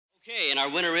Okay, and our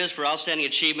winner is for Outstanding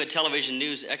Achievement, Television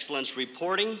News Excellence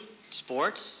Reporting,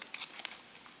 Sports.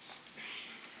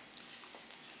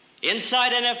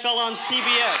 Inside NFL on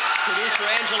CBS, producer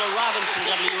Angela Robinson,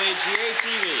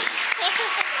 WAGA-TV.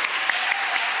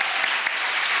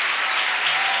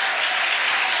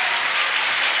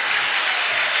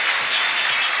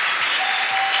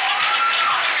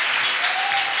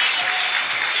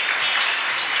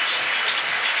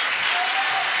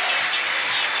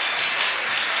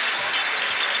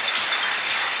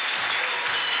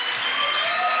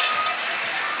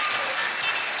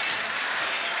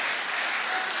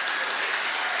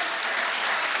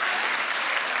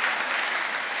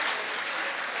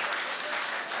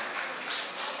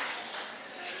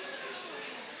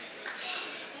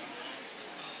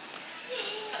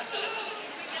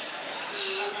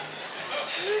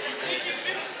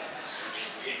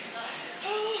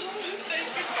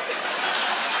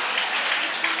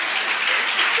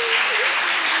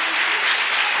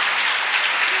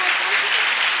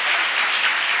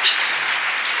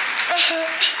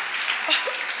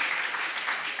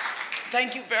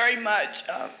 Thank you very much.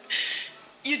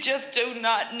 You just do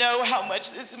not know how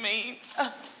much this means.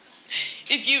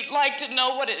 If you'd like to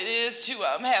know what it is to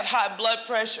have high blood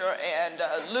pressure and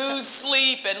lose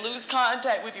sleep and lose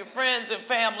contact with your friends and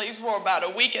family for about a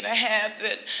week and a half,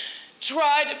 then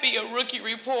try to be a rookie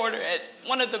reporter at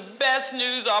one of the best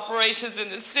news operations in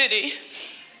the city,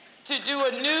 to do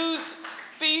a news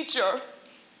feature,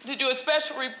 to do a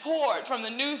special report from the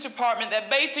news department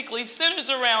that basically centers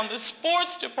around the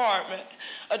sports department,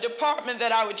 a department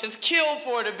that I would just kill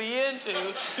for to be into.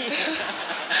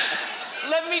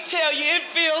 Let me tell you, it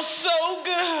feels so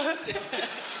good.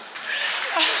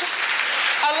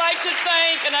 I'd like to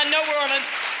thank, and I know we're on a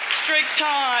strict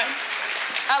time,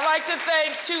 I'd like to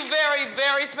thank two very,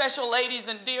 very special ladies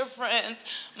and dear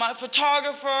friends, my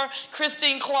photographer,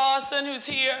 Christine Clausen, who's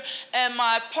here, and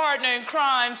my partner in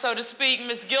crime, so to speak,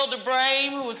 Miss Gilda Brame,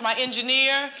 who was my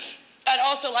engineer. I'd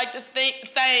also like to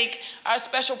thank our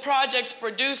special projects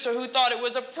producer, who thought it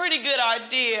was a pretty good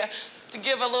idea to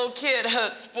give a little kid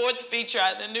a sports feature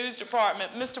at the news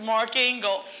department, Mr. Mark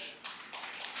Engel.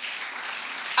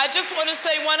 I just want to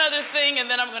say one other thing, and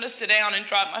then I'm going to sit down and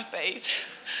dry my face.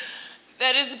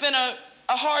 That it's been a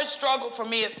hard struggle for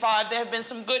me at 5. There have been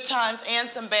some good times and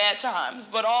some bad times,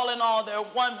 but all in all, there are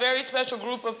one very special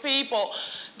group of people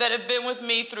that have been with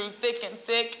me through thick and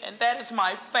thick, and that is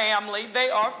my family. They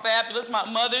are fabulous. My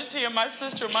mother's here, my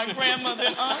sister, my grandmother,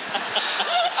 and aunts.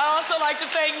 I also like to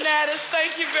thank Natus.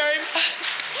 Thank you very much.